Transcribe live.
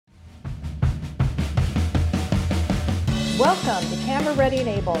Welcome to Camera Ready and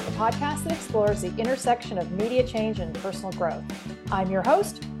Able, the podcast that explores the intersection of media change and personal growth. I'm your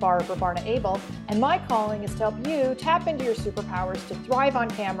host, Barbara Barna Abel, and my calling is to help you tap into your superpowers to thrive on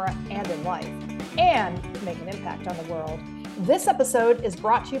camera and in life, and make an impact on the world. This episode is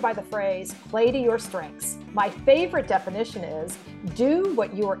brought to you by the phrase, play to your strengths. My favorite definition is, do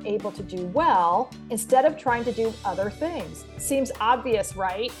what you are able to do well instead of trying to do other things. Seems obvious,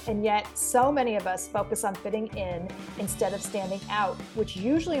 right? And yet so many of us focus on fitting in instead of standing out, which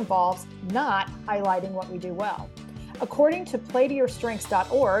usually involves not highlighting what we do well. According to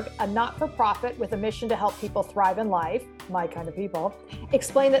playtoyourstrengths.org, a not-for-profit with a mission to help people thrive in life, my kind of people,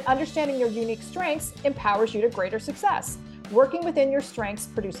 explain that understanding your unique strengths empowers you to greater success. Working within your strengths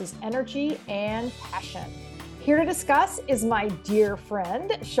produces energy and passion. Here to discuss is my dear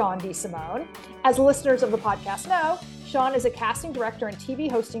friend, Sean DeSimone. As listeners of the podcast know, Sean is a casting director and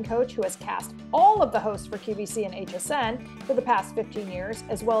TV hosting coach who has cast all of the hosts for QVC and HSN for the past 15 years,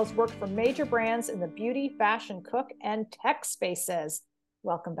 as well as worked for major brands in the beauty, fashion, cook, and tech spaces.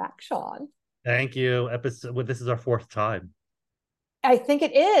 Welcome back, Sean. Thank you. This is our fourth time. I think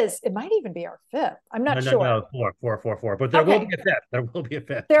it is. It might even be our fifth. I'm not sure. No, four. But there will be a fifth. There will be a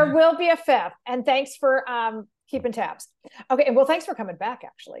fifth. There will be a fifth. And thanks for keeping tabs. Okay. And well, thanks for coming back,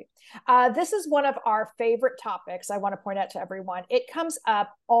 actually. This is one of our favorite topics I want to point out to everyone. It comes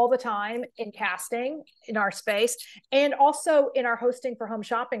up all the time in casting in our space and also in our hosting for home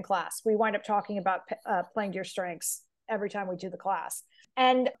shopping class. We wind up talking about playing to your strengths every time we do the class.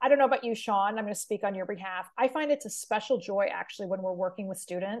 And I don't know about you, Sean, I'm going to speak on your behalf. I find it's a special joy, actually, when we're working with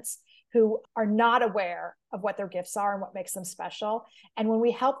students who are not aware of what their gifts are and what makes them special. And when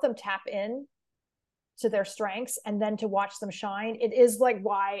we help them tap in to their strengths and then to watch them shine, it is like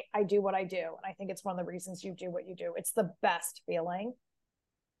why I do what I do. And I think it's one of the reasons you do what you do. It's the best feeling.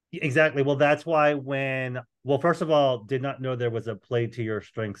 Exactly. Well, that's why first of all, did not know there was a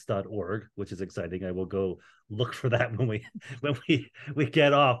playtoyourstrengths.org, which is exciting. I will go look for that when we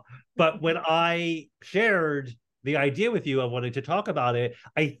get off. But when I shared the idea with you of wanting to talk about it,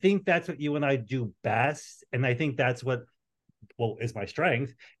 I think that's what you and I do best. And I think that's what is my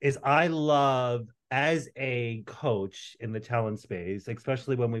strength, is I love as a coach in the talent space,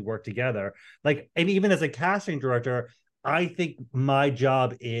 especially when we work together, and even as a casting director, I think my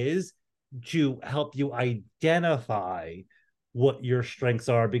job is to help you identify what your strengths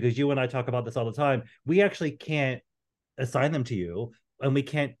are, because you and I talk about this all the time. We actually can't assign them to you and we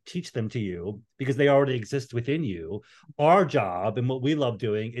can't teach them to you because they already exist within you. Our job and what we love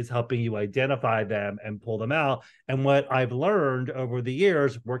doing is helping you identify them and pull them out. And what I've learned over the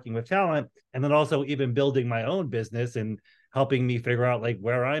years working with talent, and then also even building my own business and helping me figure out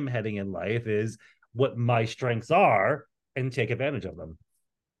where I'm heading in life, is what my strengths are and take advantage of them.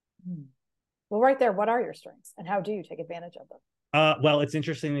 Well, right there, what are your strengths and how do you take advantage of them? Well, it's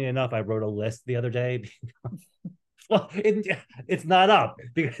interestingly enough, I wrote a list the other day. Well, it's not up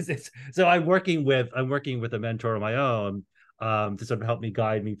because I'm working with a mentor of my own to sort of help me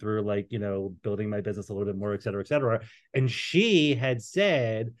guide me through building my business a little bit more, et cetera, et cetera. And she had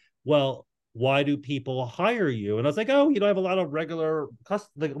said, well, why do people hire you? And I was like, oh, I have a lot of regular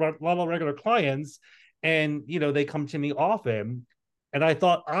clients, and they come to me often. And I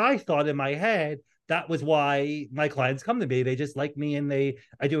thought in my head that was why my clients come to me. They just like me and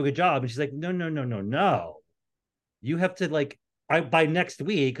I do a good job. And she's like, no. You have to by next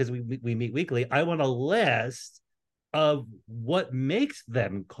week, because we meet weekly, I want a list of what makes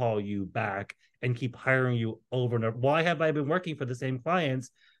them call you back and keep hiring you over and over. Why have I been working for the same clients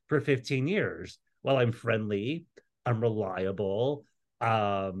for 15 years? Well, I'm friendly, I'm reliable.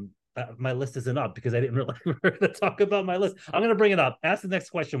 My list isn't up because I didn't realize we were going to talk about my list. I'm going to bring it up. Ask the next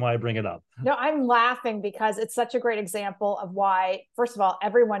question why I bring it up. No, I'm laughing because it's such a great example of why, first of all,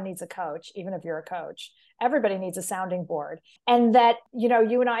 everyone needs a coach, even if you're a coach. Everybody needs a sounding board. And that,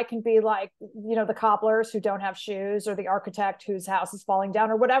 you and I can be like, the cobblers who don't have shoes, or the architect whose house is falling down,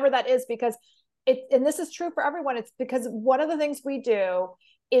 or whatever that is, because and this is true for everyone. It's because one of the things we do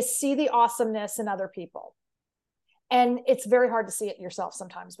is see the awesomeness in other people. And it's very hard to see it yourself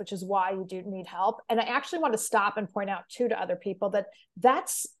sometimes, which is why you do need help. And I actually want to stop and point out too to other people that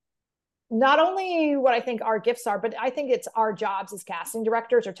that's not only what I think our gifts are, but I think it's our jobs as casting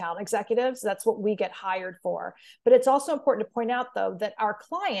directors or talent executives. That's what we get hired for. But it's also important to point out, though, that our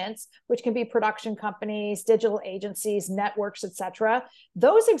clients, which can be production companies, digital agencies, networks, et cetera,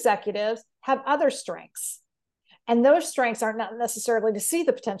 those executives have other strengths. And those strengths are not necessarily to see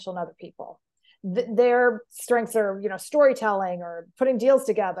the potential in other people. Their strengths are, storytelling or putting deals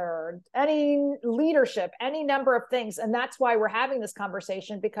together, or any leadership, any number of things. And that's why we're having this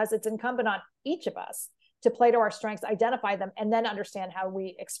conversation, because it's incumbent on each of us to play to our strengths, identify them, and then understand how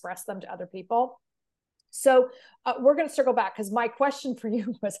we express them to other people. So we're going to circle back, because my question for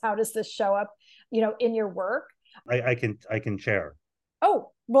you was, how does this show up, in your work? I can share.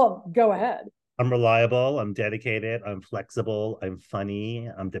 Oh, well, go ahead. I'm reliable, I'm dedicated, I'm flexible, I'm funny,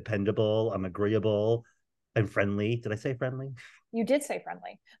 I'm dependable, I'm agreeable, I'm friendly. Did I say friendly? You did say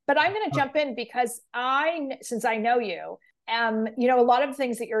friendly, but I'm going to jump in because since I know you, a lot of the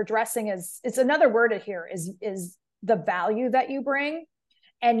things that you're addressing it's another word here is the value that you bring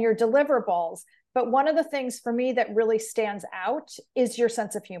and your deliverables. But one of the things for me that really stands out is your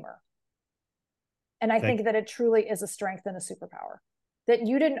sense of humor. And I think that it truly is a strength and a superpower that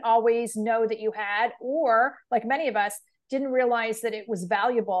you didn't always know that you had, or like many of us didn't realize that it was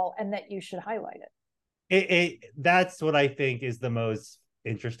valuable and that you should highlight it. That's what I think is the most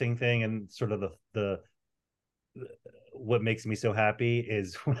interesting thing, and sort of the what makes me so happy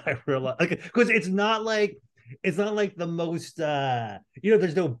is when I realize, because it's not like the most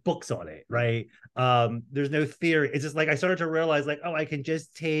there's no books on it, right? There's no theory. It's just like I started to realize, like, oh, I can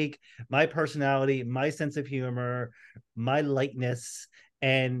just take my personality, my sense of humor, my lightness,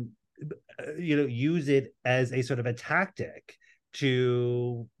 and use it as a sort of a tactic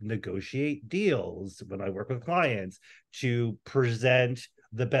to negotiate deals when I work with clients, to present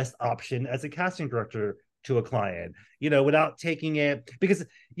the best option as a casting director to a client, without taking it, because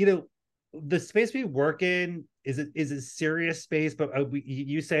the space we work in is a serious space, but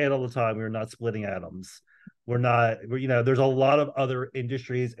you say it all the time. We're not splitting atoms. There's a lot of other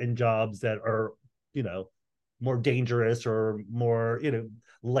industries and jobs that are, more dangerous or more,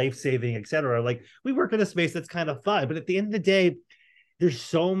 life-saving, etc. Like, we work in a space that's kind of fun, but at the end of the day, there's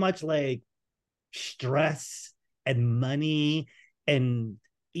so much like stress and money and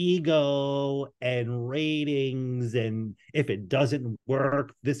ego and ratings, and if it doesn't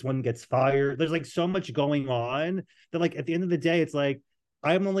work, this one gets fired. There's like so much going on that, like, at the end of the day, it's like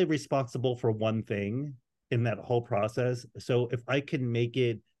I'm only responsible for one thing in that whole process. So if I can make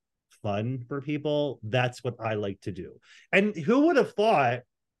it fun for people, that's what I like to do. And who would have thought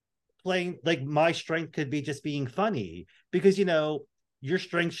playing, like, my strength could be just being funny, because your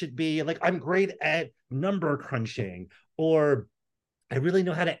strength should be like, I'm great at number crunching, or I really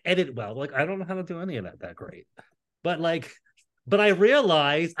know how to edit well. Like, I don't know how to do any of that great. But I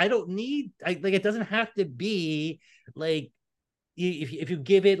realize I don't need, it doesn't have to be like, if you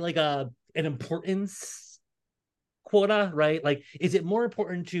give it like an importance quota, right? Like, is it more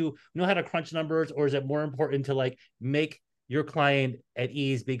important to know how to crunch numbers, or is it more important to like make your client at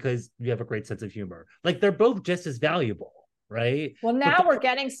ease because you have a great sense of humor? Like, they're both just as valuable, right? Well, now we're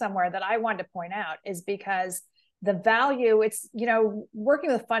getting somewhere that I wanted to point out, is because the value, it's,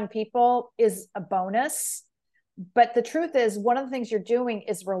 working with fun people is a bonus. But the truth is, one of the things you're doing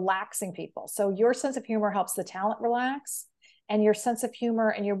is relaxing people. So your sense of humor helps the talent relax, and your sense of humor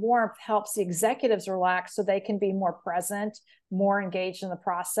and your warmth helps the executives relax, so they can be more present, more engaged in the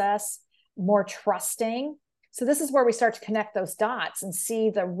process, more trusting. So this is where we start to connect those dots and see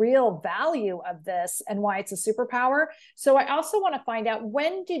the real value of this and why it's a superpower. So I also want to find out,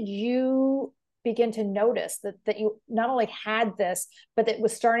 when did you begin to notice that you not only had this, but that it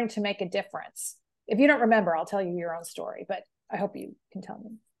was starting to make a difference? If you don't remember, I'll tell you your own story, but I hope you can tell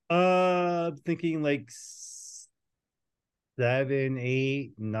me. Thinking like 7,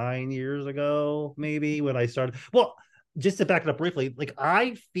 8, 9 years ago, maybe, when I started. Well, just to back it up briefly, like,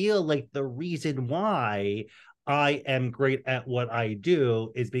 I feel like the reason why I am great at what I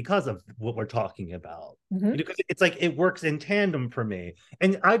do is because of what we're talking about. Mm-hmm. Because it's like it works in tandem for me.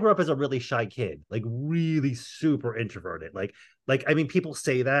 And I grew up as a really shy kid, like really super introverted. Like I mean, people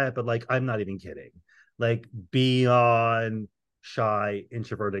say that, but like, I'm not even kidding. Like, beyond shy,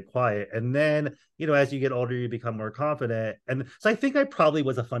 introverted, quiet. And then, as you get older, you become more confident. And so I think I probably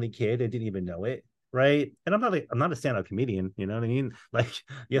was a funny kid. I didn't even know it. Right. And I'm not a stand-up comedian, you know what I mean? Like,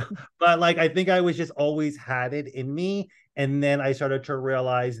 yeah, but like, I think I was just always had it in me. And then I started to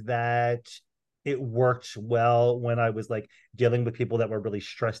realize that it worked well when I was like dealing with people that were really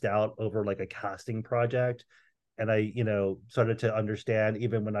stressed out over like a casting project. And I, started to understand,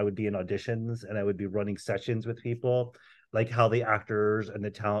 even when I would be in auditions and I would be running sessions with people, like how the actors and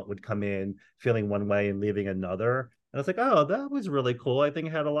the talent would come in feeling one way and leaving another. And I was like, oh, that was really cool. I think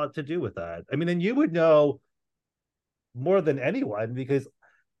it had a lot to do with that. I mean, and you would know more than anyone, because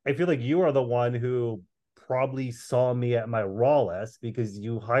I feel like you are the one who probably saw me at my rawest, because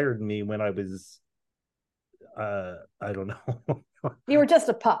you hired me when I was, I don't know. You were just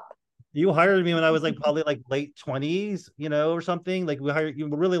a pup. You hired me when I was like probably like late 20s, or something. Like, we hired you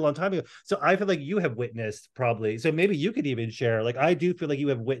a really long time ago. So I feel like you have witnessed, probably. So maybe you could even share. Like, I do feel like you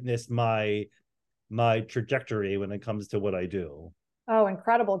have witnessed my my trajectory when it comes to what I do. Oh,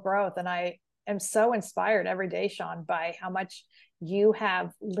 incredible growth. And I am so inspired every day, Sean, by how much you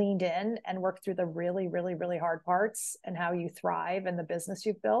have leaned in and worked through the really, really, really hard parts and how you thrive in the business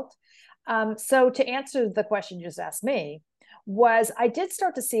you've built. So to answer the question you just asked me, was I did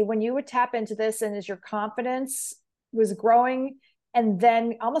start to see when you would tap into this and as your confidence was growing and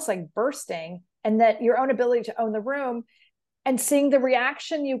then almost like bursting, and that your own ability to own the room and seeing the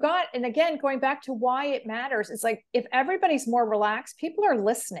reaction you got. And again, going back to why it matters, it's like if everybody's more relaxed, people are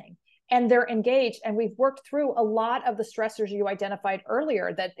listening and they're engaged. And we've worked through a lot of the stressors you identified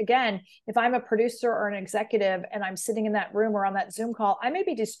earlier. That again, if I'm a producer or an executive and I'm sitting in that room or on that Zoom call, I may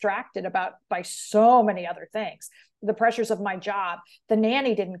be distracted by so many other things. The pressures of my job, the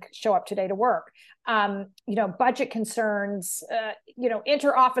nanny didn't show up today to work, budget concerns,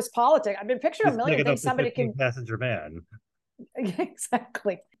 inter-office politics. I've been picturing a million things somebody can passenger van.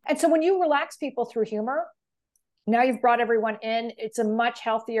 Exactly. And so when you relax people through humor, now you've brought everyone in. It's a much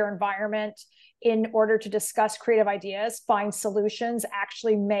healthier environment in order to discuss creative ideas, find solutions,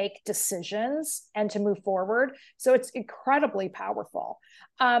 actually make decisions, and to move forward. So it's incredibly powerful.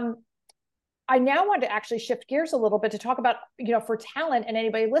 I now want to actually shift gears a little bit to talk about, for talent and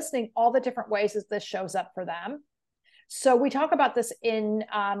anybody listening, all the different ways that this shows up for them. So we talk about this in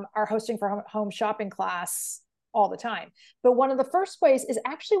our hosting for home shopping class all the time. But one of the first ways is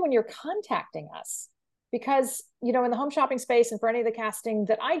actually when you're contacting us, because, in the home shopping space and for any of the casting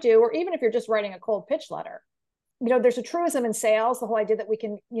that I do, or even if you're just writing a cold pitch letter, there's a truism in sales, the whole idea that we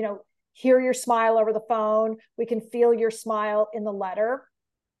can, hear your smile over the phone. We can feel your smile in the letter.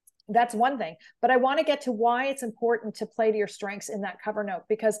 That's one thing. But I want to get to why it's important to play to your strengths in that cover note,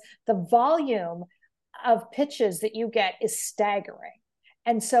 because the volume of pitches that you get is staggering.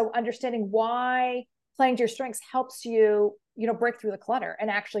 And so understanding why playing to your strengths helps you, break through the clutter and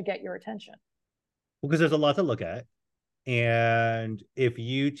actually get your attention. Because there's a lot to look at. And if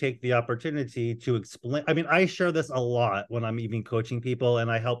you take the opportunity to explain, I share this a lot when I'm even coaching people, and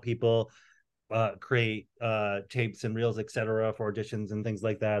I help people create tapes and reels, etc., for auditions and things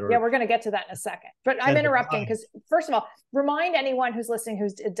like that. Yeah, we're going to get to that in a second. But I'm interrupting because, first of all, remind anyone who's listening who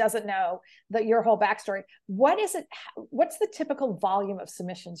doesn't know that your whole backstory. What is it? What's the typical volume of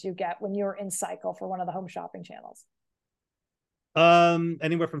submissions you get when you're in cycle for one of the home shopping channels?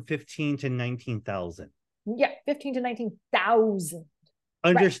 Anywhere from 15 to 19,000. Yeah, 15 to 19,000.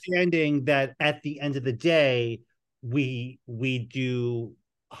 Understanding right. That at the end of the day, we do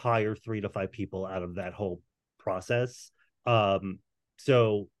hire 3 to 5 people out of that whole process.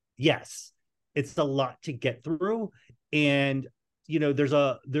 So yes, it's a lot to get through. And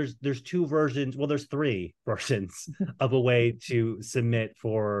there's 2 versions. Well, there's 3 versions of a way to submit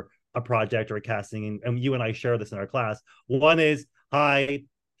for a project or a casting. And you and I share this in our class. One is, hi,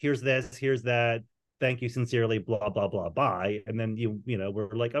 here's this, here's that. Thank you sincerely, blah, blah, blah, bye. And then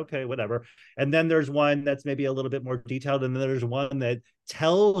we're like, okay, whatever. And then there's one that's maybe a little bit more detailed. And then there's one that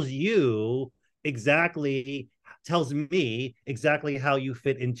tells me exactly how you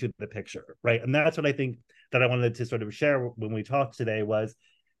fit into the picture. Right. And that's what I think that I wanted to sort of share when we talked today was,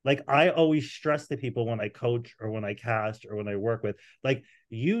 like, I always stress to people when I coach or when I cast or when I work with, like,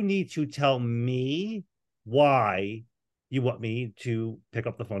 you need to tell me why you want me to pick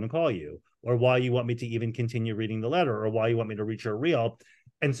up the phone and call you, or why you want me to even continue reading the letter, or why you want me to reach your reel.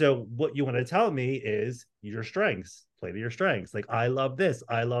 And so what you want to tell me is your strengths, play to your strengths. Like, I love this,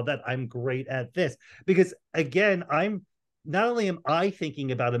 I love that, I'm great at this. Because again, not only am I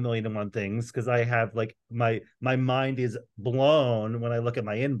thinking about 1,000,001 things, because I have like my mind is blown when I look at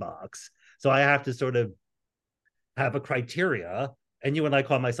my inbox. So I have to sort of have a criteria. And you and I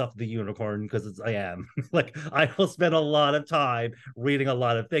call myself the unicorn because I am. Like, I will spend a lot of time reading a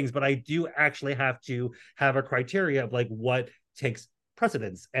lot of things, but I do actually have to have a criteria of like what takes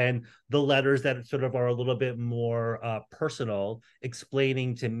precedence. And the letters that sort of are a little bit more personal,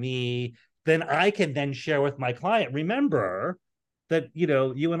 explaining to me, then I can then share with my client. Remember that,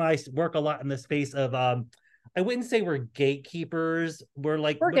 you and I work a lot in the space of, I wouldn't say we're gatekeepers. We're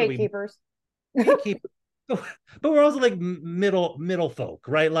gatekeepers. Gatekeepers. But we're also like middle folk,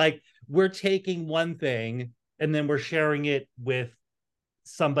 right? Like, we're taking one thing and then we're sharing it with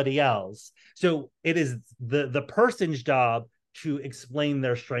somebody else. So it is the person's job to explain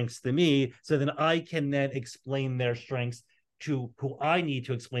their strengths to me, so then I can then explain their strengths to who I need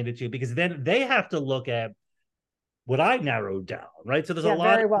to explain it to, because then they have to look at what I narrowed down, right? So there's a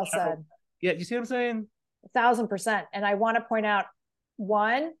lot. Very well said. Yeah, you see what I'm saying? 1,000%. And I want to point out,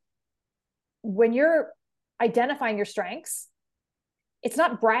 one, when you're identifying your strengths, it's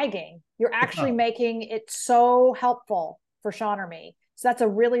not bragging. You're actually making it so helpful for Sean or me. So that's a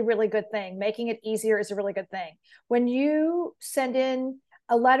really, really good thing. Making it easier is a really good thing. When you send in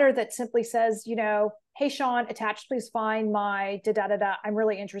a letter that simply says, hey, Sean, attached, please find my da-da-da-da. I'm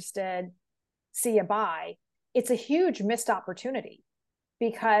really interested. See you, bye. It's a huge missed opportunity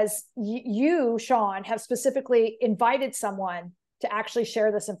because you, Sean, have specifically invited someone to actually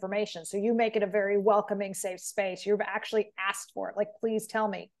share this information. So you make it a very welcoming, safe space. You've actually asked for it. Like, please tell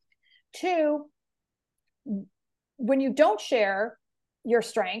me. Two, when you don't share your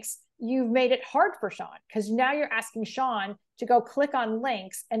strengths, you've made it hard for Sean because now you're asking Sean to go click on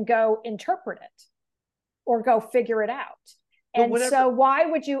links and go interpret it or go figure it out. And so why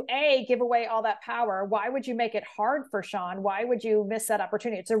would you give away all that power? Why would you make it hard for Sean? Why would you miss that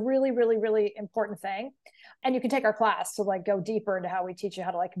opportunity? It's a really, really, really important thing. And you can take our class to like go deeper into how we teach you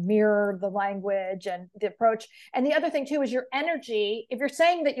how to like mirror the language and the approach. And the other thing too is your energy. If you're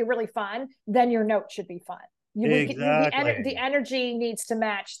saying that you're really fun, then your note should be fun. The energy needs to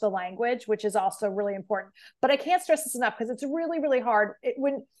match the language, which is also really important. But I can't stress this enough because it's really, really hard.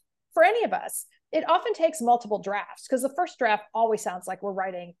 For any of us, it often takes multiple drafts because the first draft always sounds like we're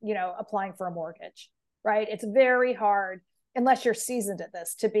writing, applying for a mortgage, right? It's very hard unless you're seasoned at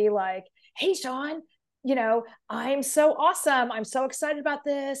this to be like, hey, Sean, I'm so awesome. I'm so excited about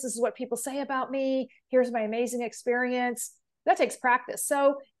this. This is what people say about me. Here's my amazing experience. That takes practice.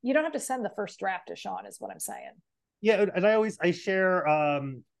 So you don't have to send the first draft to Sean is what I'm saying. Yeah. And I share,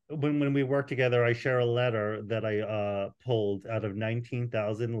 when we work together, I share a letter that I pulled out of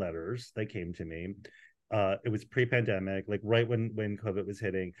 19,000 letters that came to me. It was pre-pandemic, like right when COVID was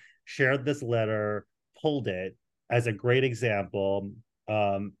hitting. Shared this letter, pulled it as a great example.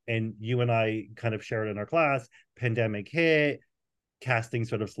 And you and I kind of shared in our class. Pandemic hit, casting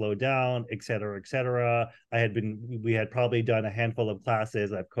sort of slowed down, et cetera, et cetera. We had probably done a handful of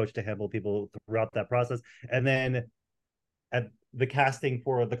classes. I've coached a handful of people throughout that process, and then at the casting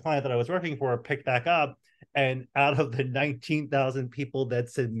for the client that I was working for picked back up, and out of the 19,000 people that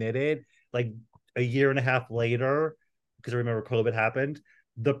submitted, like a year and a half later, because I remember COVID happened,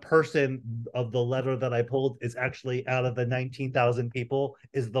 the person of the letter that I pulled is actually out of the 19,000 people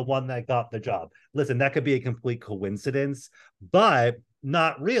is the one that got the job. Listen, that could be a complete coincidence, but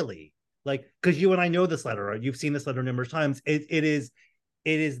not really. Like, because you and I know this letter, you've seen this letter numerous times. It is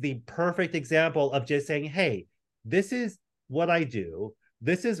the perfect example of just saying, hey, this is what I do.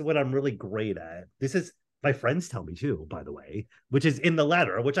 This is what I'm really great at. This is my friends tell me too, by the way, which is in the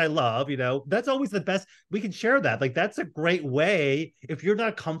letter, which I love. That's always the best. We can share that. Like, that's a great way. If you're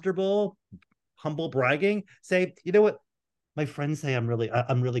not comfortable, humble bragging, say, you know what? My friends say I'm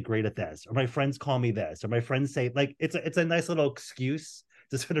really great at this, or my friends call me this, or my friends say, like, it's a nice little excuse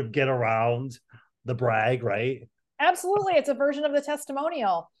to sort of get around the brag, right? Absolutely. It's a version of the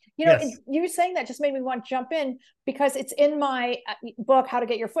testimonial. Yes. You saying that just made me want to jump in because it's in my book, How to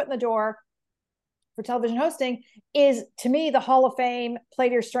Get Your Foot in the Door for Television Hosting. Is, to me, the Hall of Fame Play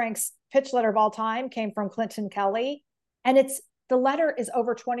to Your Strengths pitch letter of all time came from Clinton Kelly. And the letter is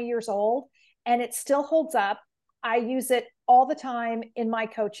over 20 years old and it still holds up. I use it all the time in my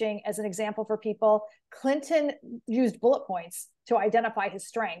coaching as an example for people. Clinton used bullet points to identify his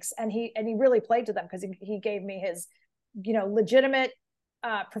strengths, and he really played to them because he gave me his, legitimate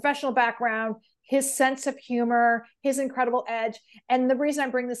professional background, his sense of humor, his incredible edge. And the reason I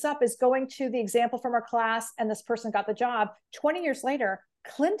bring this up is going to the example from our class, and this person got the job. 20 years later,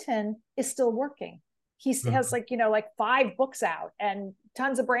 Clinton is still working. He has like 5 books out and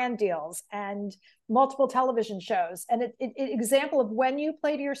tons of brand deals and multiple television shows. And it example of when you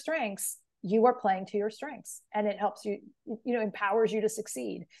play to your strengths, you are playing to your strengths, and it helps you, empowers you to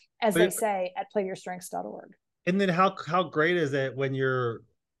succeed, as they say at playyourstrengths.org. And then how great is it when you're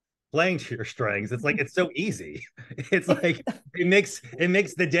playing to your strengths? It's like, it's so easy. It's like, it makes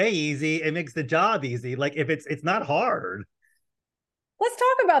the day easy. It makes the job easy. Like, if it's not hard. Let's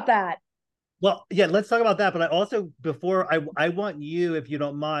talk about that. Well, yeah, let's talk about that. But I also, before I want you, if you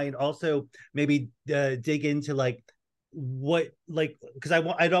don't mind, also maybe dig into like what, like, because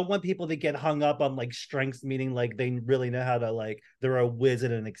I don't want people to get hung up on like strengths, meaning like they really know how to, like, they're a whiz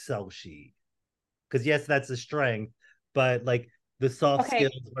in an Excel sheet. Because yes, that's a strength, but like the soft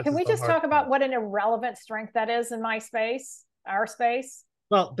skills. Can we just talk about what an irrelevant strength that is in my space, our space?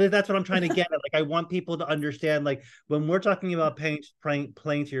 Well, but that's what I'm trying to get at. Like, I want people to understand, like, when we're talking about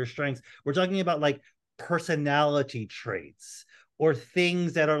playing to your strengths, we're talking about like personality traits or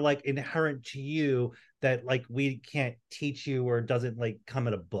things that are like inherent to you that like we can't teach you or doesn't like come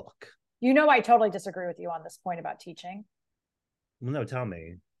in a book. I totally disagree with you on this point about teaching. Well, no, tell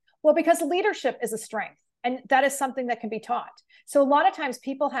me. Well, because leadership is a strength, and that is something that can be taught. So a lot of times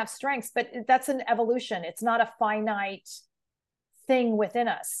people have strengths, but that's an evolution. It's not a finite thing within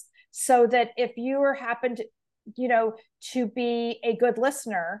us. So that if you happen to, to be a good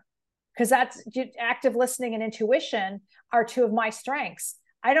listener, because that's active listening and intuition are two of my strengths.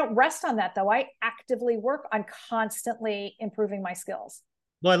 I don't rest on that though. I actively work on constantly improving my skills.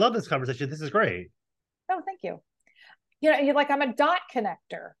 Well, I love this conversation. This is great. Oh, thank you. You're like, I'm a dot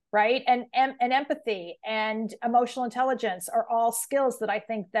connector, right? And empathy and emotional intelligence are all skills that I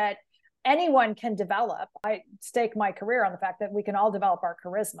think that anyone can develop. I stake my career on the fact that we can all develop our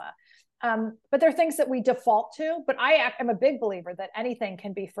charisma. But there are things that we default to, but I am a big believer that anything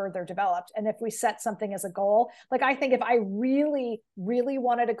can be further developed. And if we set something as a goal, like I think if I really, really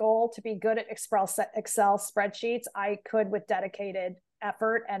wanted a goal to be good at Excel spreadsheets, I could with dedicated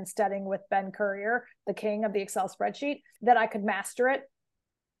effort and studying with Ben Courier, the king of the Excel spreadsheet, that I could master it.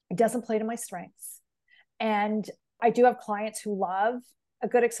 It doesn't play to my strengths. And I do have clients who love a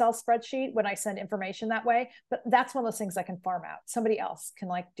good Excel spreadsheet when I send information that way, but that's one of those things I can farm out. Somebody else can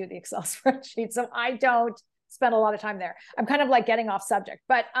like do the Excel spreadsheet. So I don't spend a lot of time there. I'm kind of like getting off subject,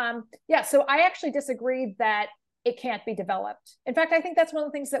 but yeah, so I actually disagree that it can't be developed. In fact, I think that's one of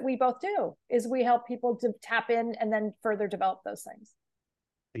the things that we both do is we help people to tap in and then further develop those things.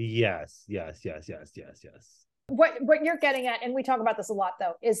 Yes. What you're getting at, and we talk about this a lot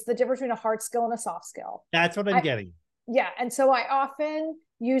though, is the difference between a hard skill and a soft skill. That's what I'm getting. Yeah. And so I often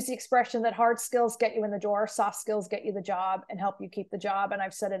use the expression that hard skills get you in the door, soft skills get you the job and help you keep the job. And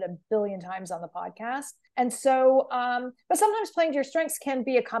I've said it a billion times on the podcast. And so, but sometimes playing to your strengths can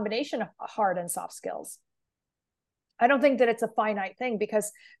be a combination of hard and soft skills. I don't think that it's a finite thing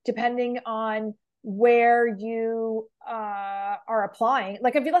because depending on where you are applying,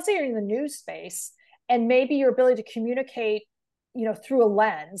 like if you, let's say you're in the news space and maybe your ability to communicate, through a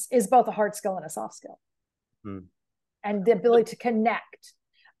lens is both a hard skill and a soft skill. And the ability to connect.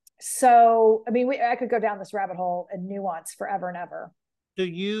 So, I mean, I could go down this rabbit hole and nuance forever and ever. Do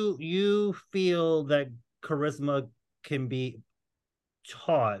you feel that charisma can be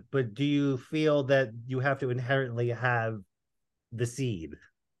taught, but do you feel that you have to inherently have the seed?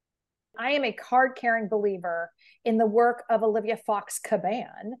 I am a card-carrying believer in the work of Olivia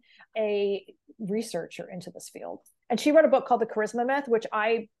Fox-Caban, a researcher into this field. And she wrote a book called The Charisma Myth, which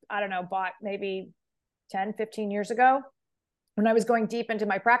I don't know, bought maybe 10, 15 years ago when I was going deep into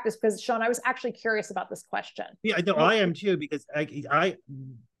my practice, because Sean, I was actually curious about this question. Yeah, I know I am too, because I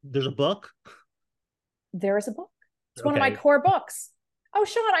there's a book. There is a book. It's one of my core books. Oh,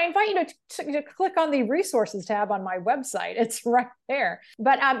 Sean, I invite you to click on the resources tab on my website. It's right there.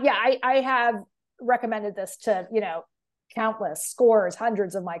 But yeah, I have recommended this to, countless scores,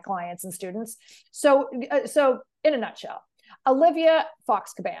 hundreds of my clients and students. So in a nutshell, Olivia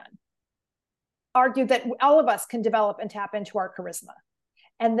Fox-Caban argued that all of us can develop and tap into our charisma.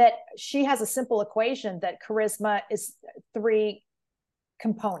 And that she has a simple equation that charisma is 3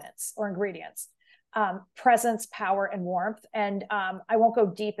 components or ingredients: presence, power, and warmth. And I won't go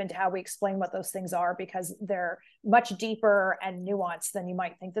deep into how we explain what those things are because they're much deeper and nuanced than you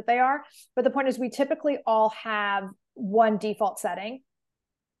might think that they are. But the point is we typically all have one default setting.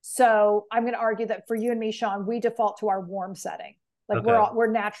 So I'm going to argue that for you and me, Sean, we default to our warm setting. Like we're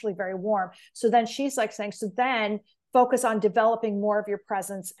naturally very warm. So then she's like saying, so then focus on developing more of your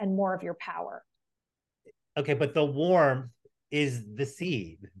presence and more of your power. Okay, but the warmth is the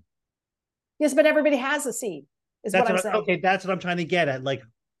seed. Yes, but everybody has a seed, is what I'm saying. Okay, that's what I'm trying to get at. Like,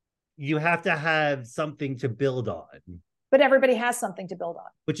 you have to have something to build on. But everybody has something to build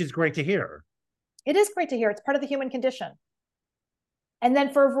on. Which is great to hear. It is great to hear. It's part of the human condition. And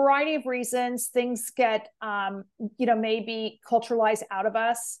then for a variety of reasons, things get, maybe culturalized out of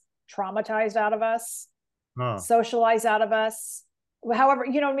us, traumatized out of us, socialized out of us. However,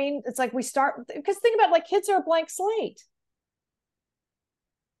 you know what I mean? It's like we start, because think about it, like kids are a blank slate.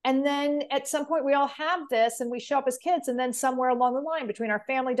 And then at some point we all have this and we show up as kids. And then somewhere along the line between our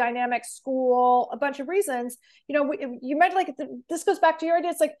family dynamics, school, a bunch of reasons, you might like, this goes back to your idea.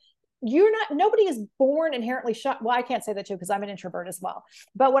 It's like, nobody is born inherently shy. Well, I can't say that too, because I'm an introvert as well.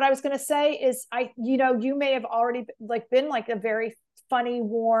 But what I was going to say is you may have already been like a very funny,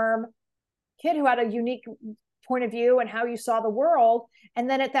 warm kid who had a unique point of view and how you saw the world. And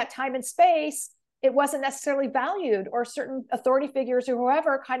then at that time and space, it wasn't necessarily valued, or certain authority figures or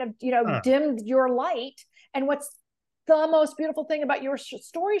whoever kind of, dimmed your light. And what's the most beautiful thing about your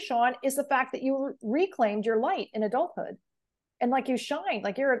story, Sean, is the fact that you reclaimed your light in adulthood. And like you shine,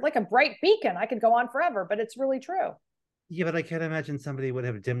 like you're like a bright beacon. I could go on forever, but it's really true. Yeah, but I can't imagine somebody would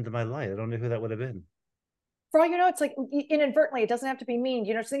have dimmed my light. I don't know who that would have been. For all you know, it's like inadvertently, it doesn't have to be mean.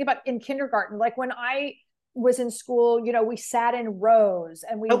 Just think about in kindergarten, like when I was in school, we sat in rows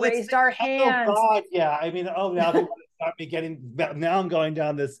and we raised our hands. Oh God, yeah. I mean, now got me getting, now I'm going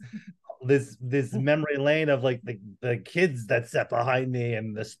down this memory lane of like the kids that sat behind me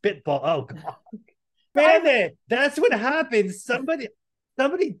and the spitball. Oh God. Damn it. That's what happened. Somebody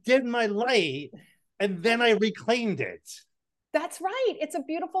did my light and then I reclaimed it. That's right. It's a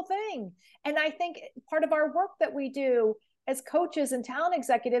beautiful thing. And I think part of our work that we do as coaches and talent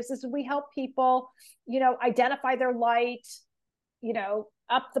executives is we help people, identify their light,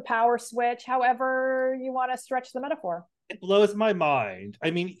 up the power switch, however you want to stretch the metaphor. It blows my mind.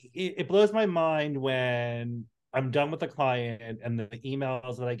 I mean, it blows my mind when I'm done with the client and the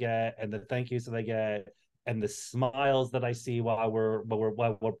emails that I get and the thank yous that I get and the smiles that I see while we're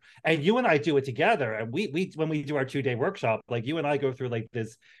and you and I do it together. And we when we do our 2-day workshop, like you and I go through like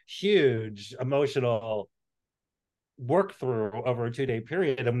this huge emotional work through over a 2-day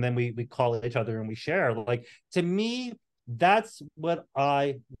period, and then we call each other and we share. Like, to me, that's what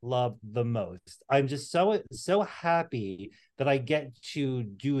I love the most. I'm just so happy that I get to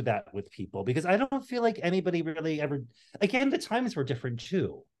do that with people, because I don't feel like anybody really ever, again, the times were different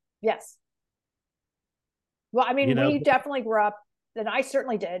too. Yes. Well, I mean, we But definitely grew up, and I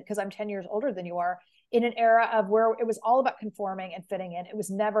certainly did, because I'm 10 years older than you are, in an era of where it was all about conforming and fitting in. It was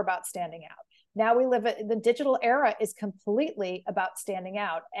never about standing out. Now we live in the digital era is completely about standing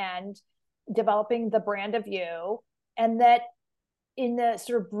out and developing the brand of you. And that in the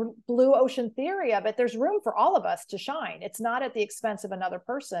sort of blue ocean theory of it, there's room for all of us to shine. It's not at the expense of another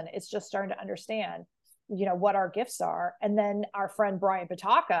person. It's just starting to understand, what our gifts are. And then our friend Brian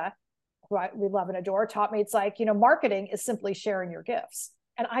Pataka, who we love and adore, taught me it's like, marketing is simply sharing your gifts.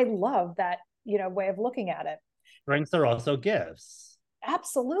 And I love that, way of looking at it. strengths are also gifts.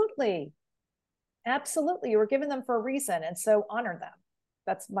 Absolutely. Absolutely. You were given them for a reason. And so honor them.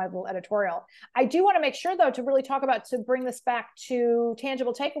 That's my little editorial. I do want to make sure, though, to bring this back to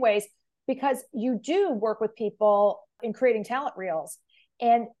tangible takeaways, because you do work with people in creating talent reels,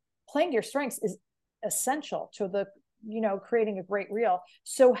 and playing to your strengths is essential to creating a great reel.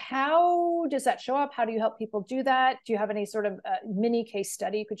 So how does that show up? How do you help people do that? Do you have any sort of mini case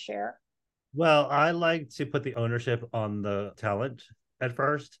study you could share? Well, I like to put the ownership on the talent at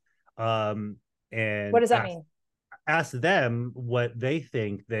first. And what does that mean? Ask them what they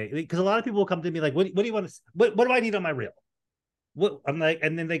think because a lot of people will come to me like, what do you want to, what do I need on my reel? What I'm like,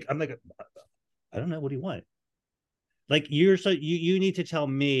 and then I'm like, I don't know, what do you want? Like, you need to tell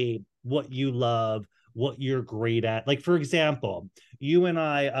me what you love, what you're great at. Like, for example, you and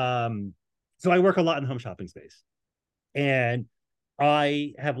I, so I work a lot in home shopping space, and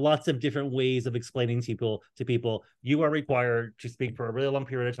I have lots of different ways of explaining to people, you are required to speak for a really long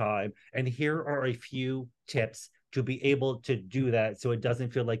period of time, and here are a few tips to be able to do that, so it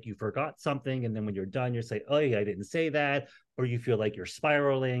doesn't feel like you forgot something, and then when you're done, you say, oh yeah, I didn't say that, or you feel like you're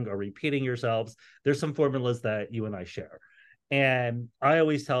spiraling or repeating yourselves. There's some formulas that you and I share, and I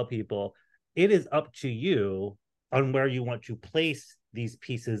always tell people, it is up to you on where you want to place these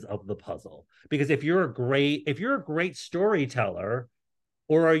pieces of the puzzle. Because if you're a great storyteller,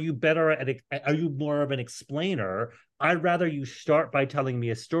 or are you more of an explainer? I'd rather you start by telling me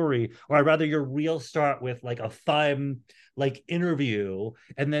a story, or I'd rather your reel start with like a fun like interview,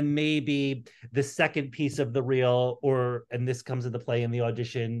 and then maybe the second piece of the reel, and this comes into play in the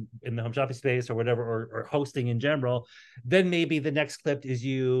audition in the home shopping space or whatever, or hosting in general. Then maybe the next clip is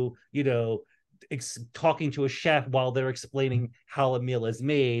you talking to a chef while they're explaining how a meal is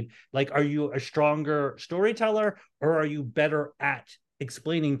made. Like, are you a stronger storyteller, or are you better at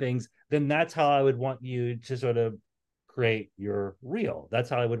explaining things? Then that's how I would want you to sort of create your reel. That's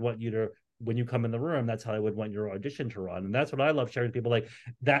how I would want you to, when you come in the room, that's how I would want your audition to run. And that's what I love sharing with people. Like,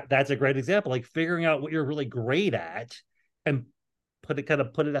 that's a great example, like figuring out what you're really great at and put it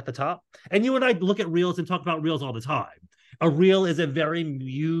at the top. And you and I look at reels and talk about reels all the time. A reel is a very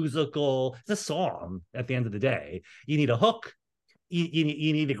musical, it's a song at the end of the day. You need a hook, you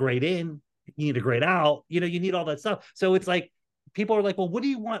need a great in, you need a great out, you need all that stuff. So it's like, people are like, well, what do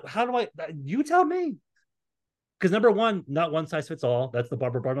you want? How do you tell me? Because number one, not one size fits all. That's the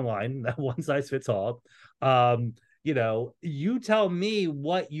Barbara Barna line, not one size fits all. You tell me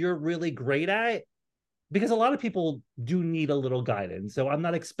what you're really great at, because a lot of people do need a little guidance. So I'm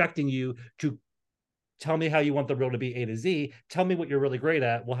not expecting you to tell me how you want the reel to be A to Z. Tell me what you're really great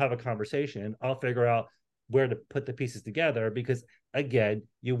at. We'll have a conversation. I'll figure out where to put the pieces together, because again,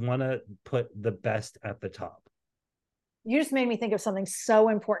 you want to put the best at the top. You just made me think of something so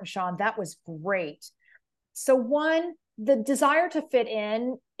important, Sean. That was great. So one, the desire to fit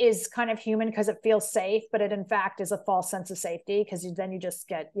in is kind of human because it feels safe, but it in fact is a false sense of safety, because then you just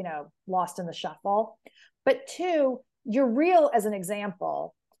get, lost in the shuffle. But two, your reel, as an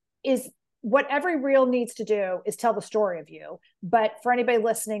example, is what every reel needs to do is tell the story of you. But for anybody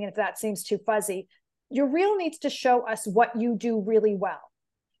listening, and if that seems too fuzzy, your reel needs to show us what you do really well.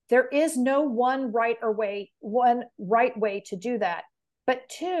 There is no one right way to do that. But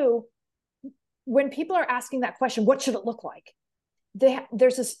two, when people are asking that question, what should it look like?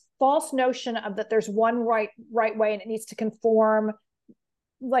 There's this false notion of that there's one right way, and it needs to conform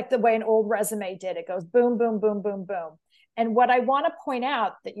like the way an old resume did. It goes boom, boom, boom, boom, boom. And what I want to point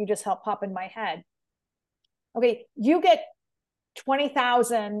out that you just helped pop in my head, okay, you get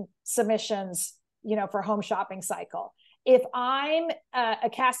 20,000 submissions, for home shopping cycle. If I'm a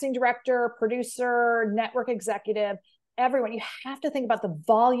casting director, producer, network executive, everyone, you have to think about the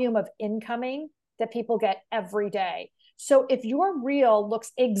volume of incoming that people get every day. So if your reel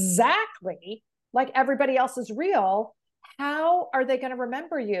looks exactly like everybody else's reel, how are they going to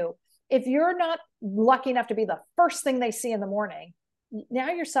remember you? If you're not lucky enough to be the first thing they see in the morning, now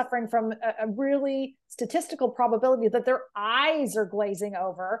you're suffering from a really statistical probability that their eyes are glazing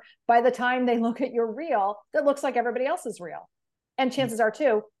over by the time they look at your reel that looks like everybody else's reel. And chances are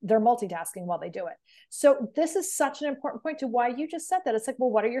too, they're multitasking while they do it. So this is such an important point to why you just said that. It's like, well,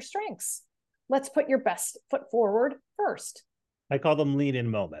 what are your strengths? Let's put your best foot forward first. I call them lean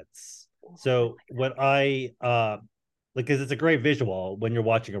in moments. So what I because it's a great visual when you're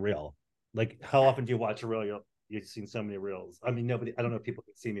watching a reel. Like, how often do you watch a reel? You've seen so many reels. I mean, I don't know if people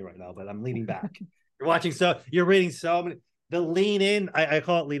can see me right now, but I'm leaning back. You're reading so many. The lean in, I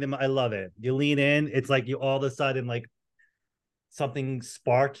call it lean in. I love it. You lean in, it's like you all of a sudden, like something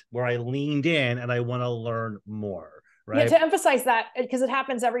sparked where I leaned in and I want to learn more. Right. Yeah, to emphasize that, because it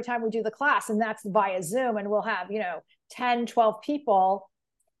happens every time we do the class, and that's via Zoom, and we'll have, 10, 12 people,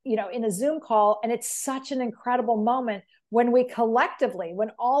 in a Zoom call. And it's such an incredible moment when we collectively,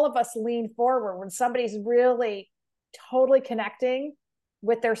 when all of us lean forward, when somebody's really totally connecting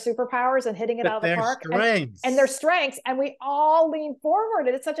with their superpowers and hitting it out of the park and their strengths, and we all lean forward,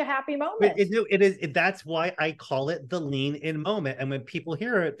 and it's such a happy moment. It is. That's why I call it the lean in moment. And when people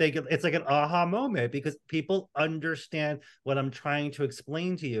hear it, it's like an aha moment, because people understand what I'm trying to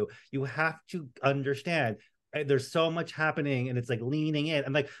explain to you. You have to understand. There's so much happening, and it's like leaning in.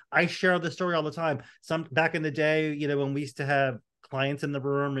 And like, I share the story all the time. Some back in the day, when we used to have clients in the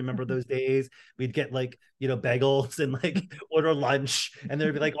room, remember those days? We'd get like, bagels and like order lunch, and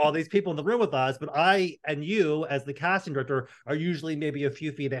there'd be like all these people in the room with us. But I and you, as the casting director, are usually maybe a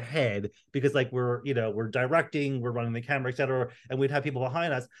few feet ahead, because like we're directing, we're running the camera, etc. And we'd have people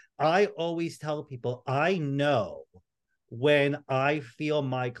behind us. I always tell people, I know when I feel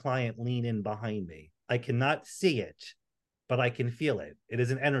my client lean in behind me. I cannot see it, but I can feel it. It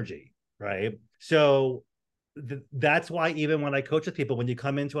is an energy, right? So that's why even when I coach with people, when you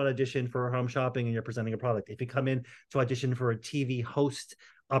come into an audition for home shopping and you're presenting a product, if you come in to audition for a TV host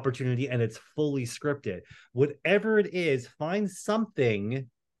opportunity and it's fully scripted, whatever it is, find something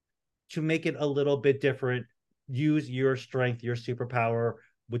to make it a little bit different. Use your strength, your superpower,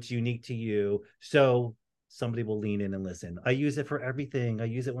 what's unique to you, so somebody will lean in and listen. I use it for everything. I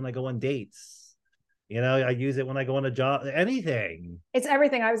use it when I go on dates. I use it when I go on a job, anything. It's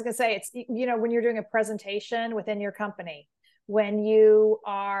everything. I was going to say, it's, when you're doing a presentation within your company, when you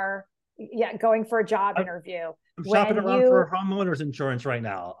are going for a job interview. I'm shopping around for homeowners insurance right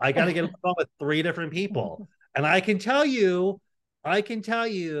now. I got to get on the phone with 3 different people. And I can tell you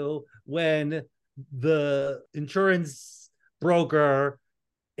when the insurance broker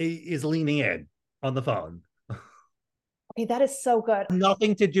is leaning in on the phone. Okay, that is so good.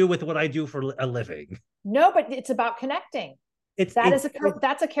 Nothing to do with what I do for a living. No, but it's about connecting. That's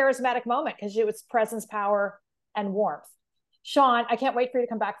a charismatic moment, because it's presence, power, and warmth. Sean, I can't wait for you to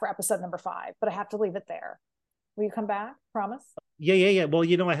come back for episode number 5, but I have to leave it there. Will you come back? Promise? Yeah. Well,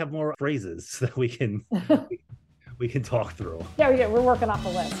 I have more phrases that we can we can talk through. Yeah, we're working off a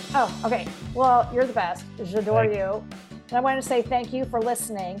list. Oh, okay. Well, you're the best. J'adore you. And I want to say thank you for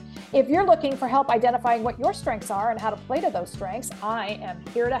listening. If you're looking for help identifying what your strengths are and how to play to those strengths, I am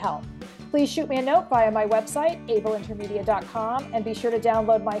here to help. Please shoot me a note via my website, ableintermedia.com, and be sure to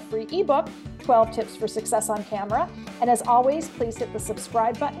download my free ebook, 12 Tips for Success on Camera. And as always, please hit the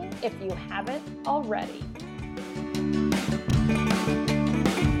subscribe button if you haven't already.